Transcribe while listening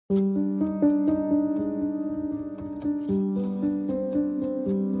In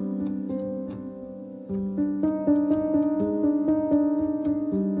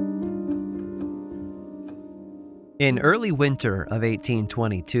early winter of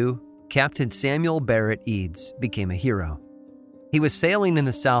 1822, Captain Samuel Barrett Eads became a hero. He was sailing in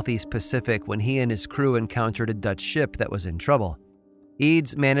the Southeast Pacific when he and his crew encountered a Dutch ship that was in trouble.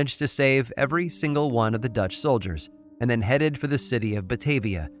 Eads managed to save every single one of the Dutch soldiers and then headed for the city of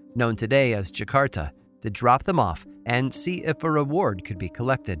Batavia, known today as Jakarta, to drop them off and see if a reward could be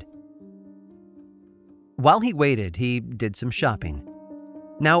collected. While he waited, he did some shopping.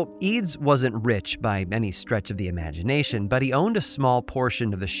 Now, Eads wasn't rich by any stretch of the imagination, but he owned a small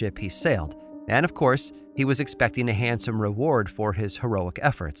portion of the ship he sailed, and of course, he was expecting a handsome reward for his heroic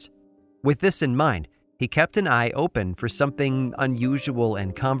efforts. With this in mind, he kept an eye open for something unusual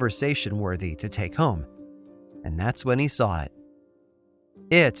and conversation-worthy to take home. And that's when he saw it.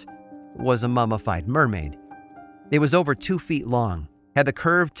 It was a mummified mermaid. It was over 2 feet long, had the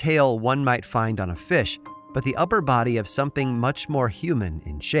curved tail one might find on a fish, but the upper body of something much more human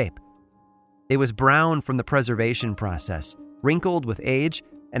in shape. It was brown from the preservation process, wrinkled with age,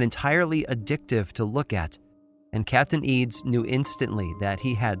 and entirely addictive to look at, and Captain Eads knew instantly that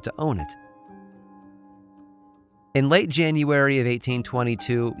he had to own it. In late January of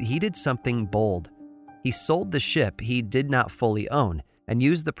 1822, he did something bold. He sold the ship he did not fully own and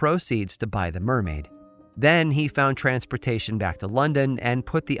used the proceeds to buy the mermaid. Then he found transportation back to London and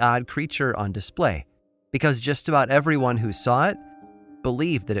put the odd creature on display, because just about everyone who saw it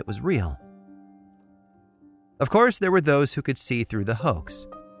believed that it was real. Of course, there were those who could see through the hoax.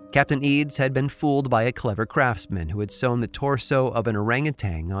 Captain Eads had been fooled by a clever craftsman who had sewn the torso of an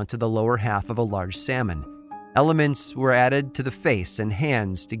orangutan onto the lower half of a large salmon. Elements were added to the face and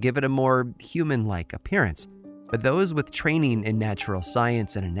hands to give it a more human-like appearance, but those with training in natural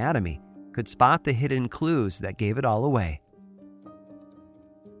science and anatomy could spot the hidden clues that gave it all away.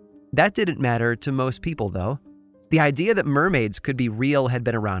 That didn't matter to most people, though. The idea that mermaids could be real had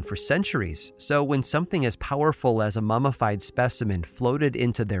been around for centuries, so when something as powerful as a mummified specimen floated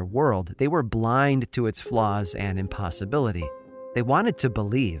into their world, they were blind to its flaws and impossibility. They wanted to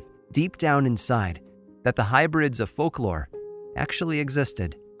believe, deep down inside, that the hybrids of folklore actually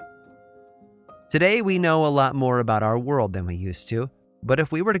existed. Today, we know a lot more about our world than we used to, but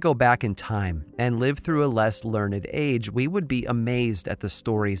if we were to go back in time and live through a less learned age, we would be amazed at the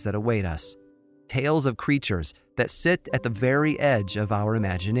stories that await us. Tales of creatures that sit at the very edge of our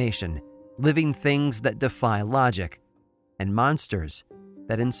imagination, living things that defy logic, and monsters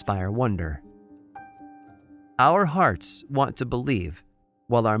that inspire wonder. Our hearts want to believe,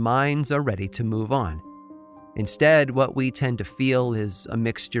 while our minds are ready to move on. Instead, what we tend to feel is a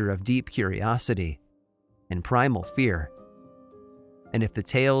mixture of deep curiosity and primal fear. And if the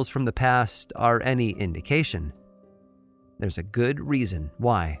tales from the past are any indication, there's a good reason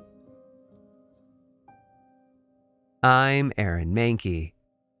why. I'm Aaron Mahnke,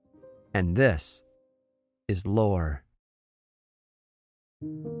 and this is Lore.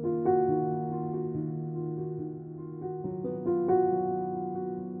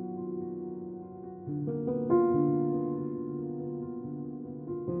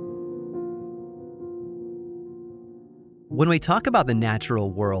 When we talk about the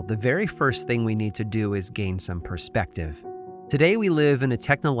natural world, the very first thing we need to do is gain some perspective. Today we live in a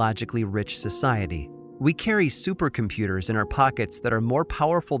technologically rich society. We carry supercomputers in our pockets that are more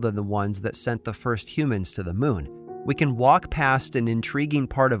powerful than the ones that sent the first humans to the moon. We can walk past an intriguing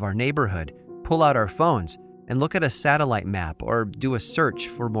part of our neighborhood, pull out our phones, and look at a satellite map or do a search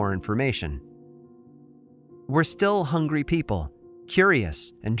for more information. We're still hungry people,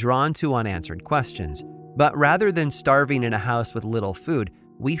 curious and drawn to unanswered questions. But rather than starving in a house with little food,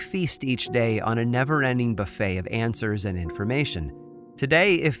 we feast each day on a never-ending buffet of answers and information.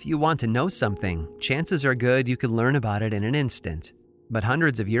 Today, if you want to know something, chances are good you could learn about it in an instant. But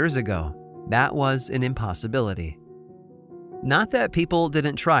hundreds of years ago, that was an impossibility. Not that people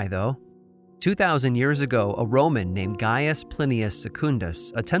didn't try, though. 2,000 years ago, a Roman named Gaius Plinius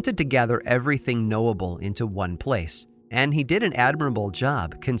Secundus attempted to gather everything knowable into one place, and he did an admirable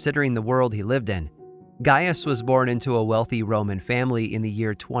job considering the world he lived in. Gaius was born into a wealthy Roman family in the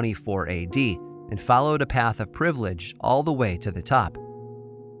year 24 AD and followed a path of privilege all the way to the top.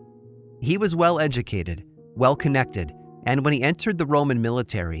 He was well-educated, well-connected, and when he entered the Roman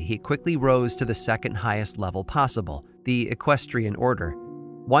military, he quickly rose to the second highest level possible, the equestrian order.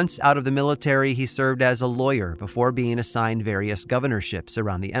 Once out of the military, he served as a lawyer before being assigned various governorships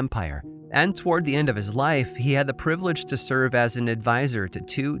around the empire. And toward the end of his life, he had the privilege to serve as an advisor to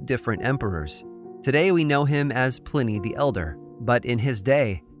 2 different emperors. Today we know him as Pliny the Elder, but in his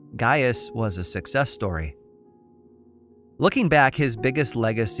day, Gaius was a success story. Looking back, his biggest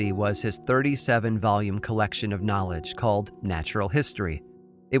legacy was his 37-volume collection of knowledge called Natural History.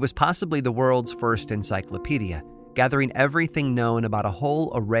 It was possibly the world's first encyclopedia, gathering everything known about a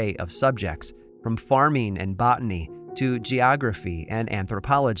whole array of subjects, from farming and botany to geography and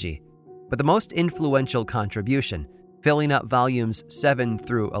anthropology. But the most influential contribution, filling up volumes 7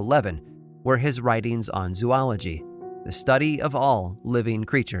 through 11, were his writings on zoology, the study of all living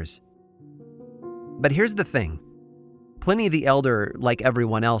creatures. But here's the thing. Pliny the Elder, like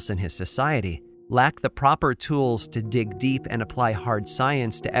everyone else in his society, lacked the proper tools to dig deep and apply hard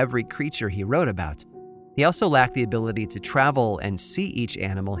science to every creature he wrote about. He also lacked the ability to travel and see each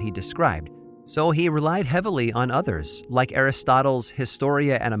animal he described, so he relied heavily on others, like Aristotle's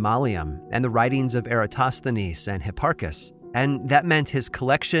Historia Animalium and the writings of Eratosthenes and Hipparchus, and that meant his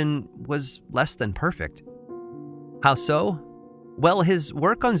collection was less than perfect. How so? Well, his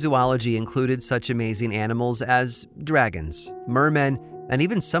work on zoology included such amazing animals as dragons, mermen, and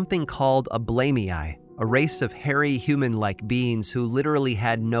even something called ablamii, a race of hairy human-like beings who literally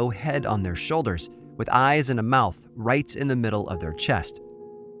had no head on their shoulders, with eyes and a mouth right in the middle of their chest.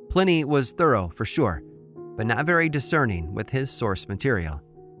 Pliny was thorough, for sure, but not very discerning with his source material.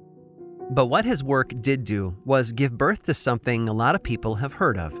 But what his work did do was give birth to something a lot of people have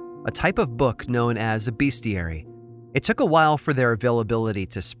heard of, a type of book known as a bestiary. It took a while for their availability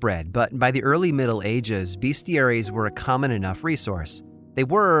to spread, but by the early Middle Ages, bestiaries were a common enough resource. They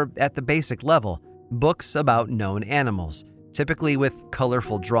were, at the basic level, books about known animals, typically with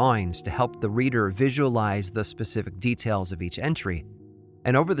colorful drawings to help the reader visualize the specific details of each entry.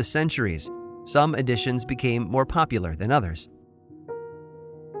 And over the centuries, some editions became more popular than others.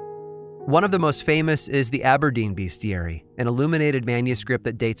 One of the most famous is the Aberdeen Bestiary, an illuminated manuscript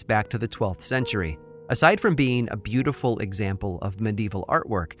that dates back to the 12th century. Aside from being a beautiful example of medieval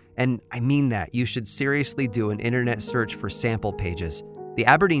artwork, and I mean that, you should seriously do an internet search for sample pages, the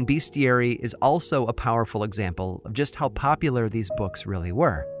Aberdeen Bestiary is also a powerful example of just how popular these books really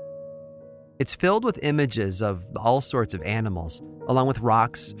were. It's filled with images of all sorts of animals, along with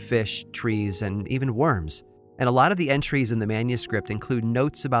rocks, fish, trees, and even worms. And a lot of the entries in the manuscript include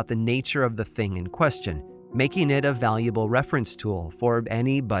notes about the nature of the thing in question, making it a valuable reference tool for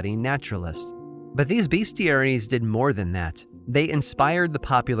any budding naturalist. But these bestiaries did more than that. They inspired the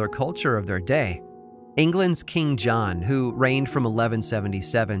popular culture of their day. England's King John, who reigned from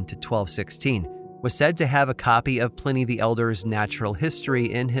 1177 to 1216, was said to have a copy of Pliny the Elder's Natural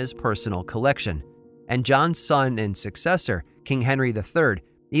History in his personal collection, and John's son and successor, King Henry III,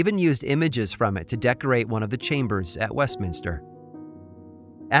 even used images from it to decorate one of the chambers at Westminster.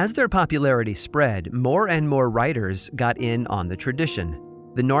 As their popularity spread, more and more writers got in on the tradition.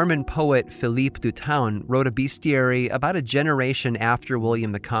 The Norman poet Philippe du Thouin wrote a bestiary about a generation after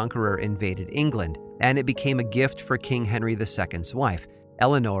William the Conqueror invaded England, and it became a gift for King Henry II's wife,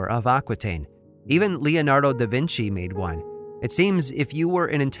 Eleanor of Aquitaine. Even Leonardo da Vinci made one. It seems if you were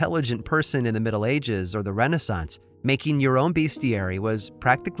an intelligent person in the Middle Ages or the Renaissance, making your own bestiary was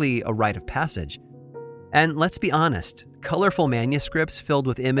practically a rite of passage. And let's be honest, colorful manuscripts filled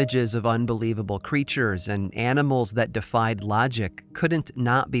with images of unbelievable creatures and animals that defied logic couldn't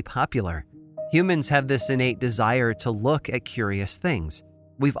not be popular. Humans have this innate desire to look at curious things.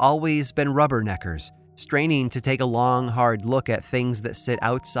 We've always been rubberneckers, straining to take a long, hard look at things that sit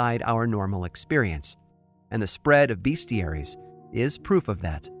outside our normal experience. And the spread of bestiaries is proof of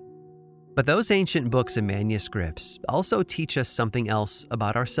that. But those ancient books and manuscripts also teach us something else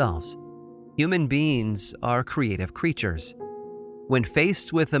about ourselves. Human beings are creative creatures. When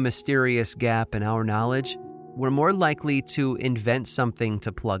faced with a mysterious gap in our knowledge, we're more likely to invent something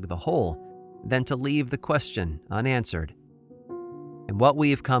to plug the hole than to leave the question unanswered. And what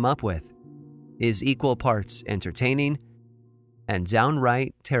we've come up with is equal parts entertaining and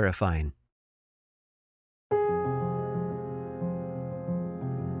downright terrifying.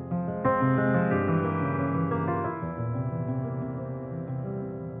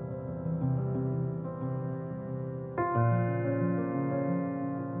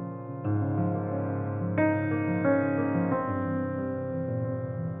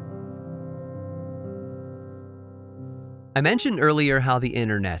 I mentioned earlier how the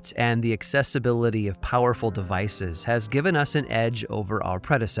internet and the accessibility of powerful devices has given us an edge over our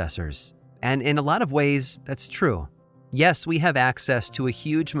predecessors. And in a lot of ways, that's true. Yes, we have access to a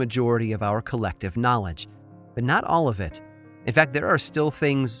huge majority of our collective knowledge, but not all of it. In fact, there are still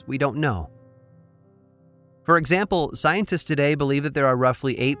things we don't know. For example, scientists today believe that there are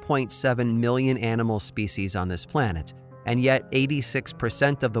roughly 8.7 million animal species on this planet, and yet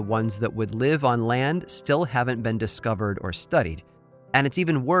 86% of the ones that would live on land still haven't been discovered or studied. And it's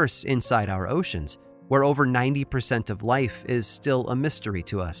even worse inside our oceans, where over 90% of life is still a mystery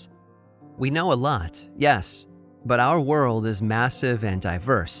to us. We know a lot, yes, but our world is massive and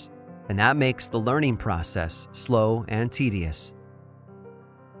diverse, and that makes the learning process slow and tedious.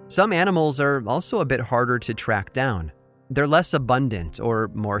 Some animals are also a bit harder to track down. They're less abundant or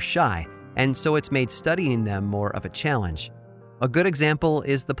more shy, and so it's made studying them more of a challenge. A good example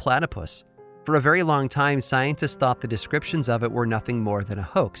is the platypus. For a very long time, scientists thought the descriptions of it were nothing more than a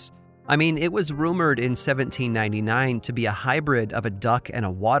hoax. I mean, it was rumored in 1799 to be a hybrid of a duck and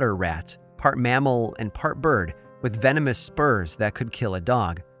a water rat, part mammal and part bird, with venomous spurs that could kill a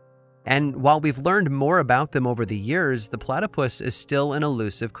dog. And while we've learned more about them over the years, the platypus is still an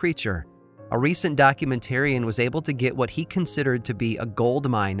elusive creature. A recent documentarian was able to get what he considered to be a gold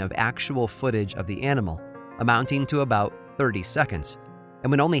mine of actual footage of the animal, amounting to about 30 seconds.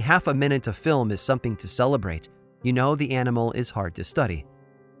 And when only half a minute of film is something to celebrate, you know the animal is hard to study.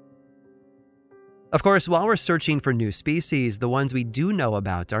 Of course, while we're searching for new species, the ones we do know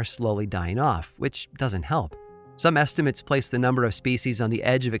about are slowly dying off, which doesn't help. Some estimates place the number of species on the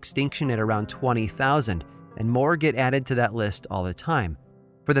edge of extinction at around 20,000, and more get added to that list all the time.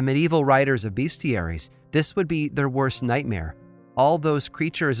 For the medieval writers of bestiaries, this would be their worst nightmare. All those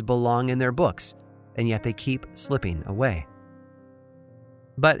creatures belong in their books, and yet they keep slipping away.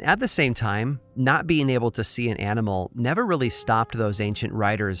 But at the same time, not being able to see an animal never really stopped those ancient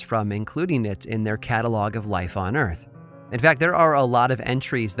writers from including it in their catalog of life on Earth. In fact, there are a lot of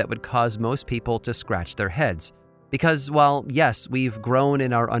entries that would cause most people to scratch their heads. Because while, yes, we've grown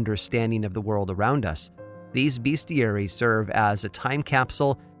in our understanding of the world around us, these bestiaries serve as a time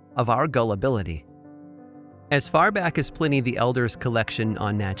capsule of our gullibility. As far back as Pliny the Elder's collection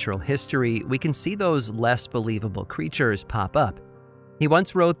on natural history, we can see those less believable creatures pop up. He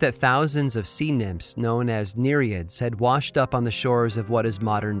once wrote that thousands of sea nymphs known as nereids had washed up on the shores of what is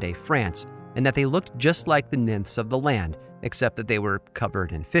modern-day France, and that they looked just like the nymphs of the land, except that they were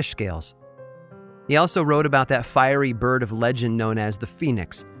covered in fish scales. He also wrote about that fiery bird of legend known as the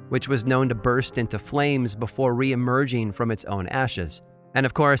phoenix, which was known to burst into flames before re-emerging from its own ashes. And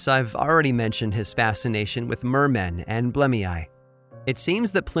of course, I've already mentioned his fascination with mermen and blemmyi. It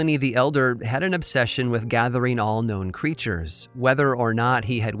seems that Pliny the Elder had an obsession with gathering all known creatures, whether or not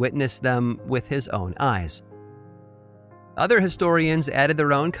he had witnessed them with his own eyes. Other historians added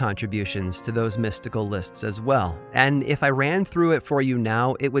their own contributions to those mystical lists as well, and if I ran through it for you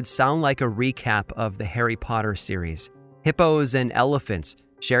now, it would sound like a recap of the Harry Potter series. Hippos and elephants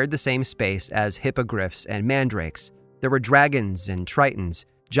shared the same space as hippogriffs and mandrakes. There were dragons and tritons,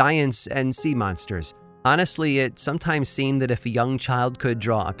 giants and sea monsters. Honestly, it sometimes seemed that if a young child could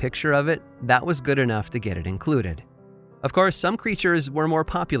draw a picture of it, that was good enough to get it included. Of course, some creatures were more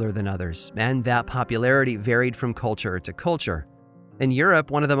popular than others, and that popularity varied from culture to culture. In Europe,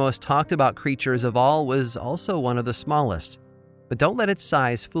 one of the most talked about creatures of all was also one of the smallest. But don't let its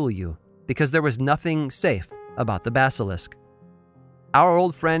size fool you, because there was nothing safe about the basilisk. Our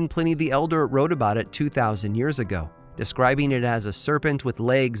old friend Pliny the Elder wrote about it 2,000 years ago, describing it as a serpent with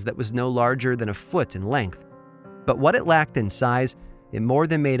legs that was no larger than a foot in length. But what it lacked in size, it more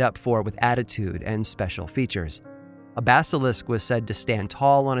than made up for with attitude and special features. A basilisk was said to stand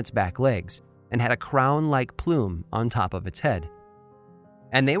tall on its back legs and had a crown-like plume on top of its head.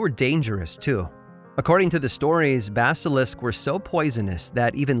 And they were dangerous too. According to the stories, basilisks were so poisonous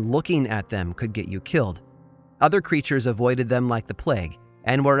that even looking at them could get you killed. Other creatures avoided them like the plague,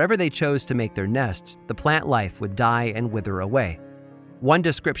 and wherever they chose to make their nests, the plant life would die and wither away. One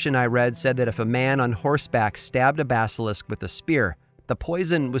description I read said that if a man on horseback stabbed a basilisk with a spear, the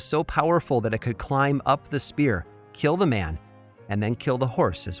poison was so powerful that it could climb up the spear, kill the man, and then kill the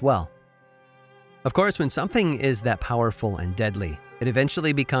horse as well. Of course, when something is that powerful and deadly, it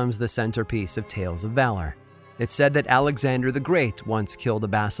eventually becomes the centerpiece of tales of valor. It's said that Alexander the Great once killed a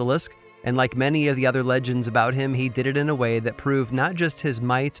basilisk, and like many of the other legends about him, he did it in a way that proved not just his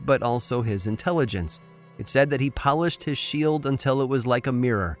might, but also his intelligence. It's said that he polished his shield until it was like a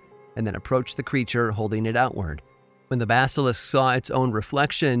mirror, and then approached the creature holding it outward. When the basilisk saw its own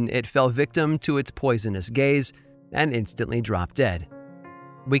reflection, it fell victim to its poisonous gaze and instantly dropped dead.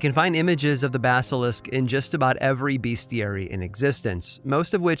 We can find images of the basilisk in just about every bestiary in existence,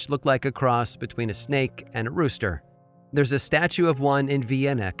 most of which look like a cross between a snake and a rooster. There's a statue of one in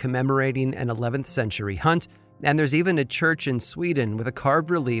Vienna commemorating an 11th century hunt, and there's even a church in Sweden with a carved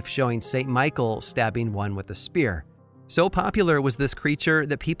relief showing St. Michael stabbing one with a spear. So popular was this creature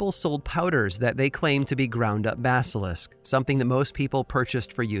that people sold powders that they claimed to be ground-up basilisk, something that most people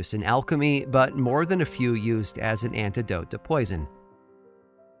purchased for use in alchemy, but more than a few used as an antidote to poison.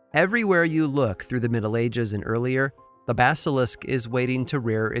 Everywhere you look through the Middle Ages and earlier, The basilisk is waiting to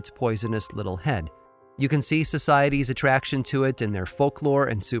rear its poisonous little head. You can see society's attraction to it in their folklore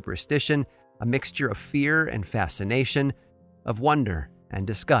and superstition, a mixture of fear and fascination, of wonder and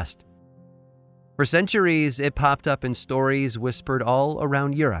disgust. For centuries, it popped up in stories whispered all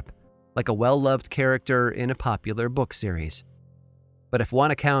around Europe, like a well-loved character in a popular book series. But if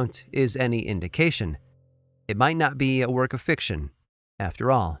one account is any indication, it might not be a work of fiction,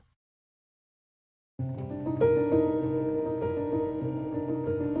 after all.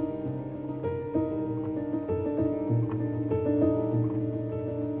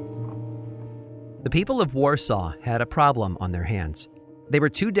 The people of Warsaw had a problem on their hands. They were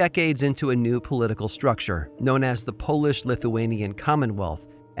 2 decades into a new political structure, known as the Polish-Lithuanian Commonwealth,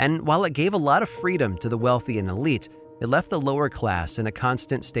 and while it gave a lot of freedom to the wealthy and elite, it left the lower class in a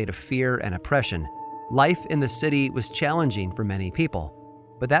constant state of fear and oppression. Life in the city was challenging for many people,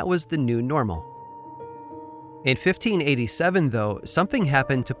 but that was the new normal. In 1587, though, something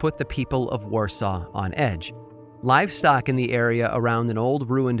happened to put the people of Warsaw on edge. Livestock in the area around an old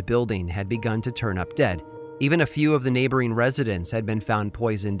ruined building had begun to turn up dead. Even a few of the neighboring residents had been found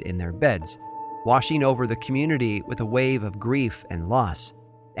poisoned in their beds, washing over the community with a wave of grief and loss.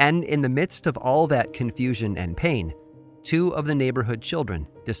 And in the midst of all that confusion and pain, 2 of the neighborhood children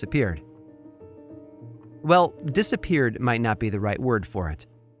disappeared. Well, disappeared might not be the right word for it.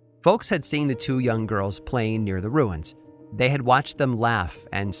 Folks had seen the 2 young girls playing near the ruins. They had watched them laugh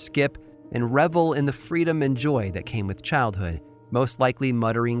and skip and revel in the freedom and joy that came with childhood, most likely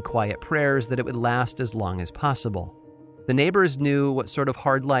muttering quiet prayers that it would last as long as possible. The neighbors knew what sort of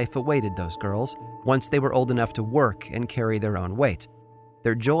hard life awaited those girls once they were old enough to work and carry their own weight.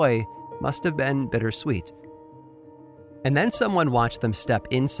 Their joy must have been bittersweet. And then someone watched them step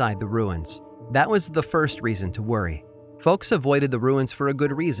inside the ruins. That was the first reason to worry. Folks avoided the ruins for a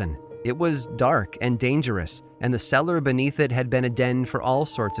good reason. It was dark and dangerous, and the cellar beneath it had been a den for all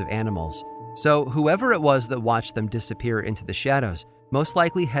sorts of animals. So whoever it was that watched them disappear into the shadows most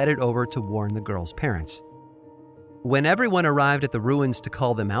likely headed over to warn the girls' parents. When everyone arrived at the ruins to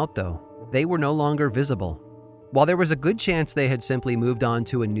call them out, though, they were no longer visible. While there was a good chance they had simply moved on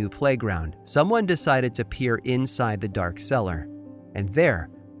to a new playground, someone decided to peer inside the dark cellar. And there,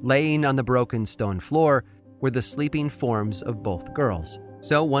 laying on the broken stone floor, were the sleeping forms of both girls.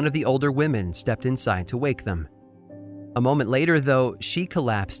 So one of the older women stepped inside to wake them. A moment later, though, she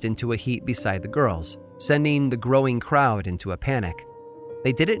collapsed into a heap beside the girls, sending the growing crowd into a panic.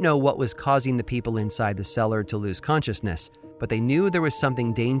 They didn't know what was causing the people inside the cellar to lose consciousness, but they knew there was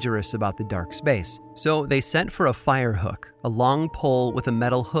something dangerous about the dark space. So they sent for a fire hook, a long pole with a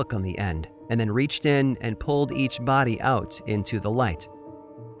metal hook on the end, and then reached in and pulled each body out into the light.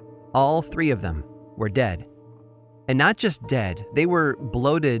 All 3 of them were dead. And not just dead, they were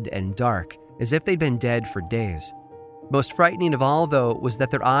bloated and dark, as if they'd been dead for days. Most frightening of all, though, was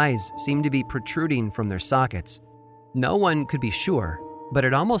that their eyes seemed to be protruding from their sockets. No one could be sure, but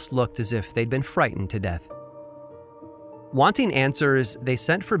it almost looked as if they'd been frightened to death. Wanting answers, they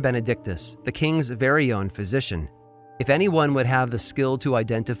sent for Benedictus, the king's very own physician. If anyone would have the skill to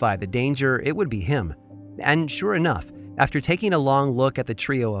identify the danger, it would be him. And sure enough, after taking a long look at the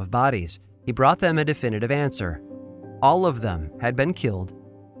trio of bodies, he brought them a definitive answer. All of them had been killed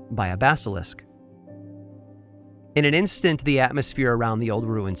by a basilisk. In an instant, the atmosphere around the old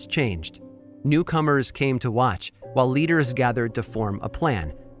ruins changed. Newcomers came to watch, while leaders gathered to form a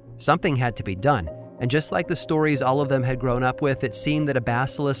plan. Something had to be done, and just like the stories all of them had grown up with, it seemed that a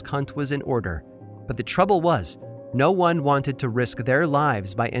basilisk hunt was in order. But the trouble was, no one wanted to risk their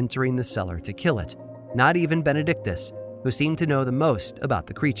lives by entering the cellar to kill it, not even Benedictus, who seemed to know the most about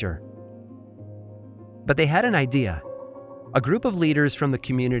the creature. But they had an idea. A group of leaders from the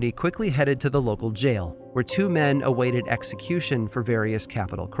community quickly headed to the local jail, where 2 men awaited execution for various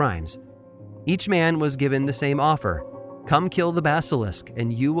capital crimes. Each man was given the same offer: come kill the basilisk,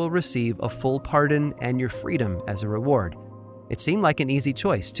 and you will receive a full pardon and your freedom as a reward. It seemed like an easy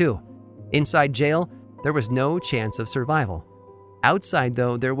choice, too. Inside jail, there was no chance of survival. Outside,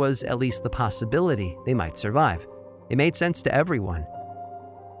 though, there was at least the possibility they might survive. It made sense to everyone.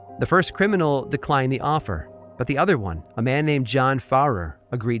 The first criminal declined the offer, but the other one, a man named John Farrer,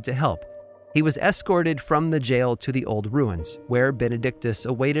 agreed to help. He was escorted from the jail to the old ruins, where Benedictus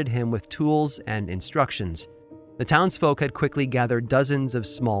awaited him with tools and instructions. The townsfolk had quickly gathered dozens of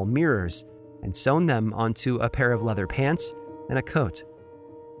small mirrors and sewn them onto a pair of leather pants and a coat.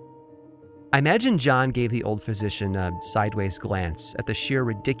 I imagine John gave the old physician a sideways glance at the sheer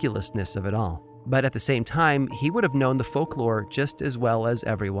ridiculousness of it all. But at the same time, he would have known the folklore just as well as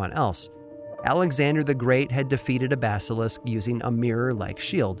everyone else. Alexander the Great had defeated a basilisk using a mirror-like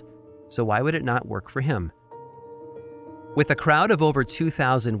shield, so why would it not work for him? With a crowd of over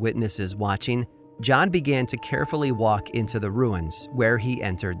 2,000 witnesses watching, John began to carefully walk into the ruins, where he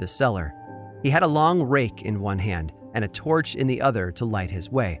entered the cellar. He had a long rake in one hand and a torch in the other to light his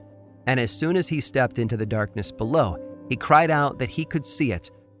way. And as soon as he stepped into the darkness below, he cried out that he could see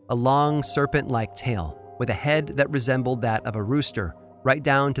it, a long serpent-like tail with a head that resembled that of a rooster, right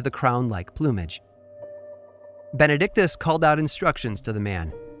down to the crown-like plumage. Benedictus called out instructions to the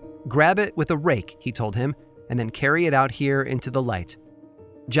man. "Grab it with a rake," he told him, "and then carry it out here into the light."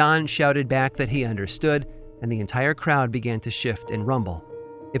 John shouted back that he understood, and the entire crowd began to shift and rumble.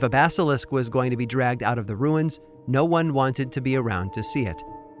 If a basilisk was going to be dragged out of the ruins, no one wanted to be around to see it,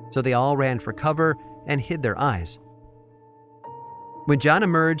 so they all ran for cover and hid their eyes. When John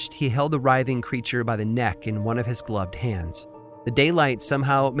emerged, he held the writhing creature by the neck in one of his gloved hands. The daylight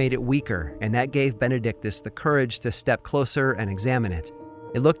somehow made it weaker, and that gave Benedictus the courage to step closer and examine it.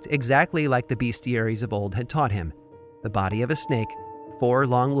 It looked exactly like the bestiaries of old had taught him: the body of a snake, 4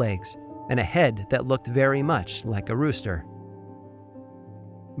 long legs, and a head that looked very much like a rooster.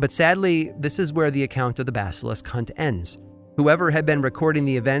 But sadly, this is where the account of the basilisk hunt ends. Whoever had been recording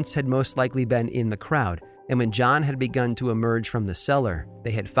the events had most likely been in the crowd, and when John had begun to emerge from the cellar,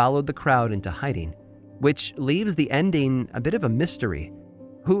 they had followed the crowd into hiding, which leaves the ending a bit of a mystery.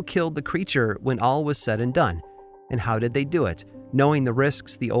 Who killed the creature when all was said and done? And how did they do it, knowing the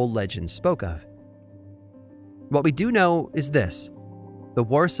risks the old legends spoke of? What we do know is this: the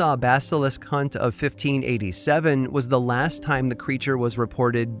Warsaw basilisk hunt of 1587 was the last time the creature was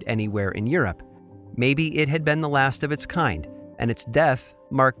reported anywhere in Europe. Maybe it had been the last of its kind, and its death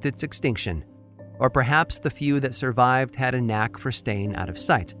marked its extinction. Or perhaps the few that survived had a knack for staying out of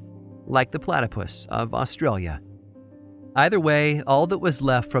sight, like the platypus of Australia. Either way, all that was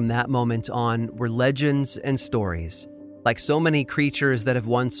left from that moment on were legends and stories. Like so many creatures that have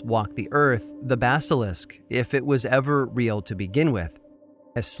once walked the earth, the basilisk, if it was ever real to begin with,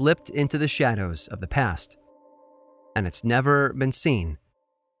 has slipped into the shadows of the past. And it's never been seen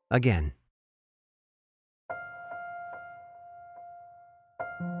again.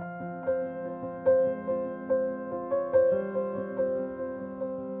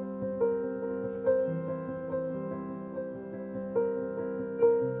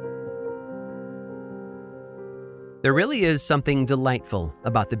 There really is something delightful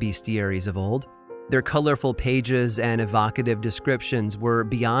about the bestiaries of old. Their colorful pages and evocative descriptions were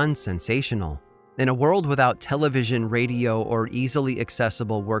beyond sensational. In a world without television, radio, or easily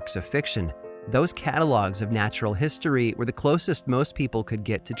accessible works of fiction, those catalogs of natural history were the closest most people could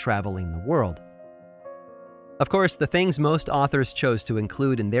get to traveling the world. Of course, the things most authors chose to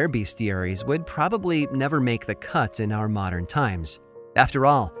include in their bestiaries would probably never make the cut in our modern times. After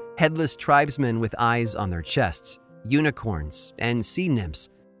all, headless tribesmen with eyes on their chests, unicorns, and sea nymphs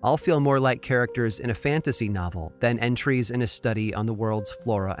all feel more like characters in a fantasy novel than entries in a study on the world's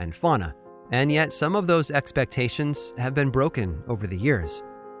flora and fauna. And yet some of those expectations have been broken over the years.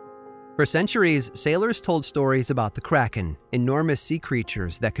 For centuries, sailors told stories about the Kraken, enormous sea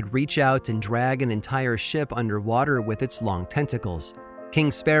creatures that could reach out and drag an entire ship underwater with its long tentacles.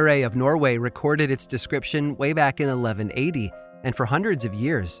 King Sverre of Norway recorded its description way back in 1180, and for hundreds of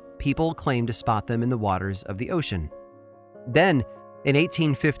years, people claimed to spot them in the waters of the ocean. Then, in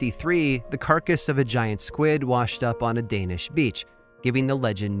 1853, the carcass of a giant squid washed up on a Danish beach, giving the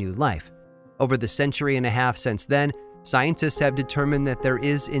legend new life. Over the century and a half since then, scientists have determined that there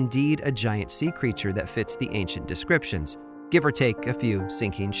is indeed a giant sea creature that fits the ancient descriptions, give or take a few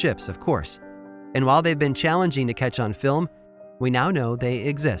sinking ships, of course. And while they've been challenging to catch on film, we now know they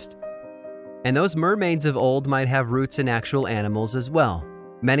exist. And those mermaids of old might have roots in actual animals as well.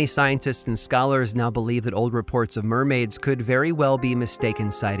 Many scientists and scholars now believe that old reports of mermaids could very well be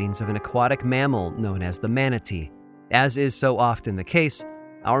mistaken sightings of an aquatic mammal known as the manatee. As is so often the case,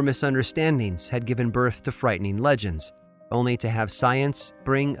 our misunderstandings had given birth to frightening legends, only to have science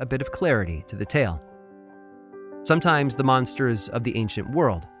bring a bit of clarity to the tale. Sometimes the monsters of the ancient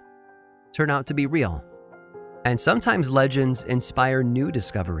world turn out to be real, and sometimes legends inspire new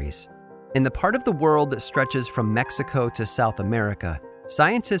discoveries. In the part of the world that stretches from Mexico to South America,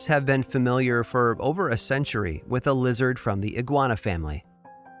 scientists have been familiar for over a century with a lizard from the iguana family.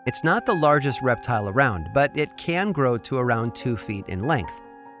 It's not the largest reptile around, but it can grow to around 2 feet in length,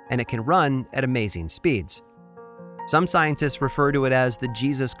 and it can run at amazing speeds. Some scientists refer to it as the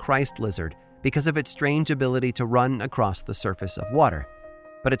Jesus Christ lizard because of its strange ability to run across the surface of water.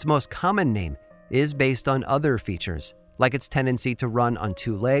 But its most common name is based on other features, like its tendency to run on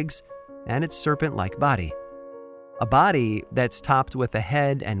 2 legs and its serpent-like body. A body that's topped with a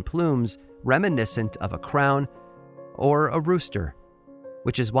head and plumes reminiscent of a crown or a rooster,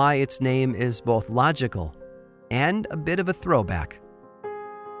 which is why its name is both logical and a bit of a throwback.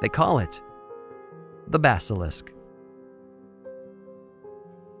 They call it the basilisk.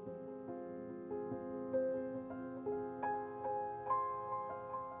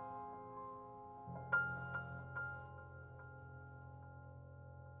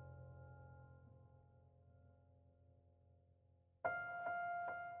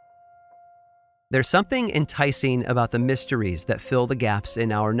 There's something enticing about the mysteries that fill the gaps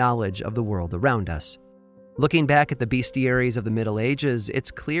in our knowledge of the world around us. Looking back at the bestiaries of the Middle Ages,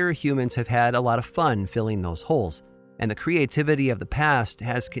 it's clear humans have had a lot of fun filling those holes, and the creativity of the past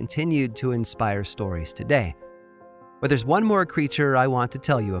has continued to inspire stories today. But there's one more creature I want to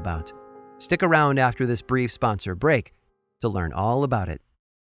tell you about. Stick around after this brief sponsor break to learn all about it.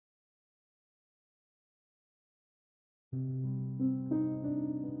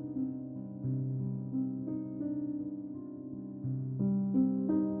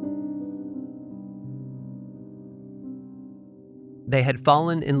 They had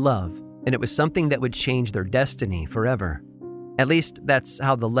fallen in love, and it was something that would change their destiny forever. At least, that's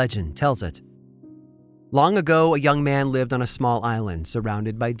how the legend tells it. Long ago, a young man lived on a small island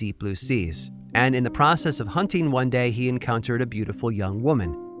surrounded by deep blue seas, and in the process of hunting one day, he encountered a beautiful young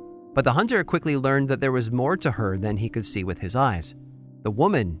woman. But the hunter quickly learned that there was more to her than he could see with his eyes. The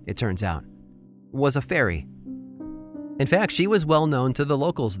woman, it turns out, was a fairy. In fact, she was well known to the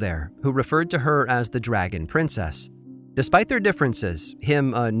locals there, who referred to her as the Dragon Princess. Despite their differences,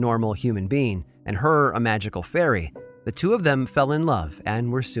 him a normal human being and her a magical fairy, the two of them fell in love and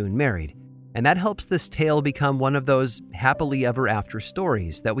were soon married. And that helps this tale become one of those happily ever after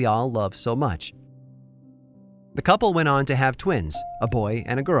stories that we all love so much. The couple went on to have twins, a boy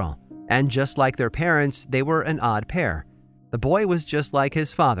and a girl, and just like their parents, they were an odd pair. The boy was just like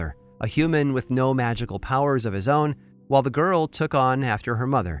his father, a human with no magical powers of his own, while the girl took on after her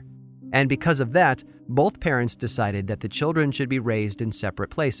mother. And because of that, both parents decided that the children should be raised in separate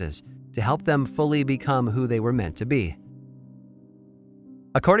places to help them fully become who they were meant to be.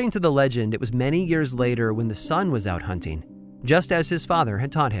 According to the legend, it was many years later when the son was out hunting, just as his father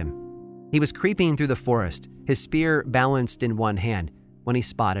had taught him. He was creeping through the forest, his spear balanced in one hand, when he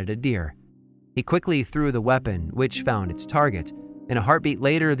spotted a deer. He quickly threw the weapon, which found its target, and a heartbeat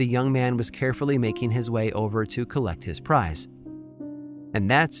later, the young man was carefully making his way over to collect his prize. And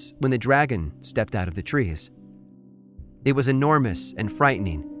that's when the dragon stepped out of the trees. It was enormous and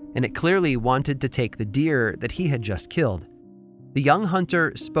frightening, and it clearly wanted to take the deer that he had just killed. The young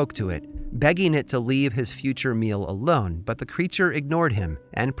hunter spoke to it, begging it to leave his future meal alone, but the creature ignored him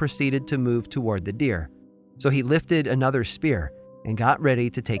and proceeded to move toward the deer. So he lifted another spear and got ready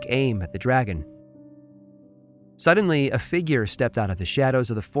to take aim at the dragon. Suddenly, a figure stepped out of the shadows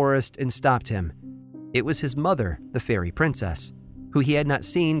of the forest and stopped him. It was his mother, the fairy princess, who he had not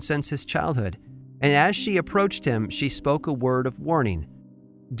seen since his childhood, and as she approached him, she spoke a word of warning.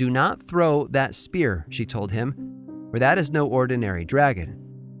 "Do not throw that spear," she told him, "for that is no ordinary dragon.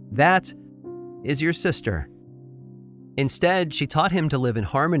 That is your sister." Instead, she taught him to live in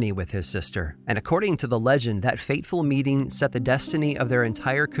harmony with his sister, and according to the legend, that fateful meeting set the destiny of their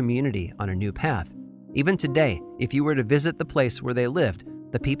entire community on a new path. Even today, if you were to visit the place where they lived,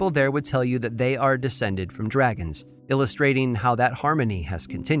 the people there would tell you that they are descended from dragons, illustrating how that harmony has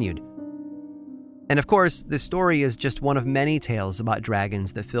continued. And of course, this story is just one of many tales about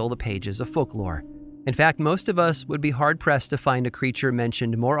dragons that fill the pages of folklore. In fact, most of us would be hard-pressed to find a creature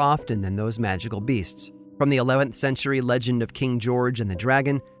mentioned more often than those magical beasts. From the 11th century legend of King George and the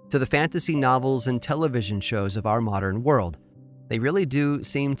Dragon to the fantasy novels and television shows of our modern world, they really do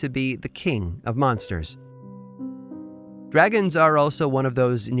seem to be the king of monsters. Dragons are also one of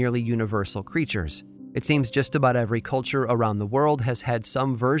those nearly universal creatures. It seems just about every culture around the world has had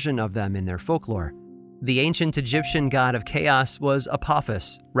some version of them in their folklore. The ancient Egyptian god of chaos was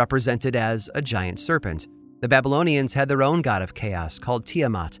Apophis, represented as a giant serpent. The Babylonians had their own god of chaos called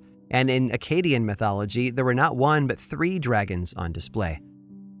Tiamat, and in Akkadian mythology, there were not one but 3 dragons on display.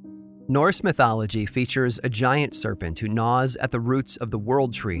 Norse mythology features a giant serpent who gnaws at the roots of the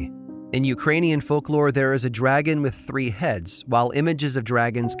world tree. In Ukrainian folklore, there is a dragon with 3 heads, while images of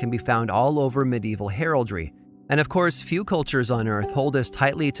dragons can be found all over medieval heraldry. And of course, few cultures on Earth hold as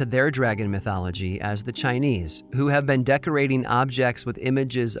tightly to their dragon mythology as the Chinese, who have been decorating objects with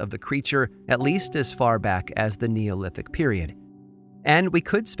images of the creature at least as far back as the Neolithic period. And we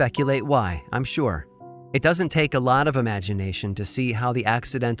could speculate why, I'm sure. It doesn't take a lot of imagination to see how the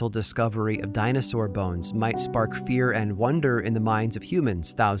accidental discovery of dinosaur bones might spark fear and wonder in the minds of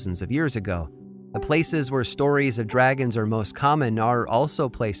humans thousands of years ago. The places where stories of dragons are most common are also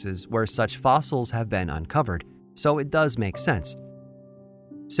places where such fossils have been uncovered, so it does make sense.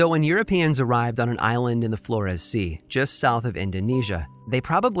 So when Europeans arrived on an island in the Flores Sea, just south of Indonesia, they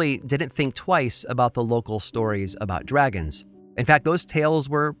probably didn't think twice about the local stories about dragons. In fact, those tales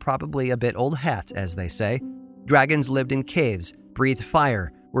were probably a bit old hat, as they say. Dragons lived in caves, breathed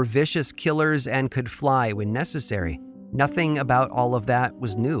fire, were vicious killers, and could fly when necessary. Nothing about all of that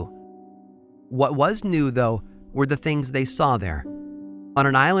was new. What was new, though, were the things they saw there. On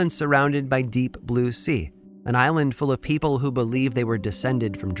an island surrounded by deep blue sea, an island full of people who believed they were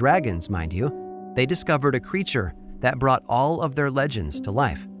descended from dragons, mind you, they discovered a creature that brought all of their legends to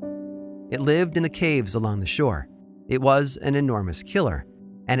life. It lived in the caves along the shore. It was an enormous killer,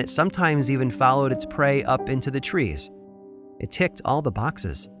 and it sometimes even followed its prey up into the trees. It ticked all the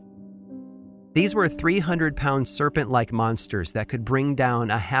boxes. These were 300-pound serpent-like monsters that could bring down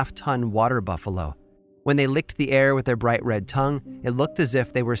a half-ton water buffalo. When they licked the air with their bright red tongue, it looked as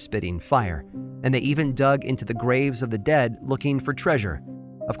if they were spitting fire, and they even dug into the graves of the dead looking for treasure.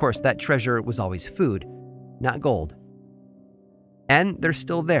 Of course, that treasure was always food, not gold. And they're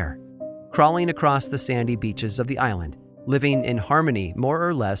still there, crawling across the sandy beaches of the island, living in harmony more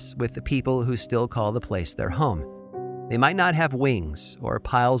or less with the people who still call the place their home. They might not have wings or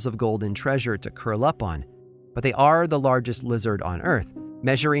piles of golden treasure to curl up on, but they are the largest lizard on Earth,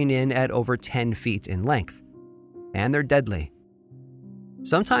 measuring in at over 10 feet in length. And they're deadly.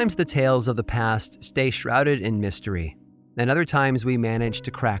 Sometimes the tales of the past stay shrouded in mystery, and other times we manage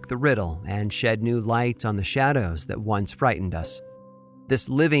to crack the riddle and shed new light on the shadows that once frightened us. This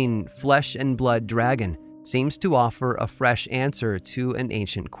living, flesh and blood dragon seems to offer a fresh answer to an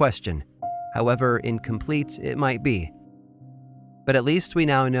ancient question, however incomplete it might be. But at least we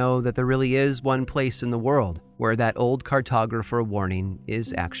now know that there really is one place in the world where that old cartographer warning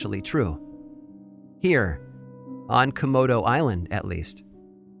is actually true. Here, on Komodo Island at least,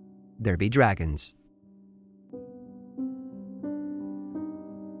 there be dragons.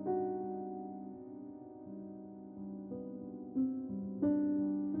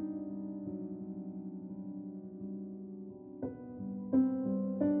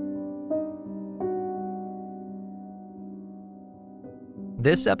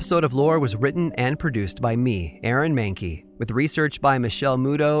 This episode of Lore was written and produced by me, Aaron Mahnke, with research by Michelle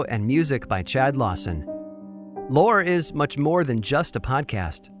Muto and music by Chad Lawson. Lore is much more than just a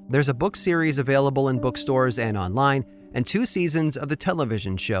podcast. There's a book series available in bookstores and online, and 2 seasons of the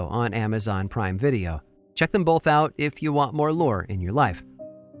television show on Amazon Prime Video. Check them both out if you want more lore in your life.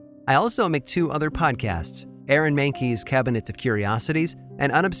 I also make 2 other podcasts, Aaron Mahnke's Cabinet of Curiosities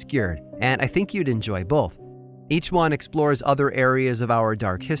and Unobscured, and I think you'd enjoy both. Each one explores other areas of our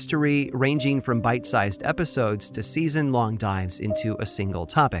dark history, ranging from bite-sized episodes to season-long dives into a single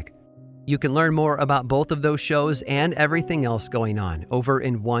topic. You can learn more about both of those shows and everything else going on over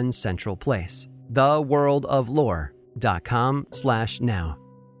in one central place, theworldoflore.com/now.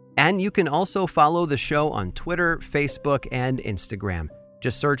 And you can also follow the show on Twitter, Facebook, and Instagram.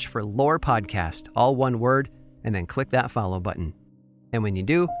 Just search for Lore Podcast, all one word, and then click that follow button. And when you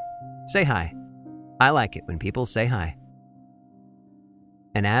do, say hi. I like it when people say hi.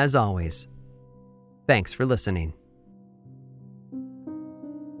 And as always, thanks for listening.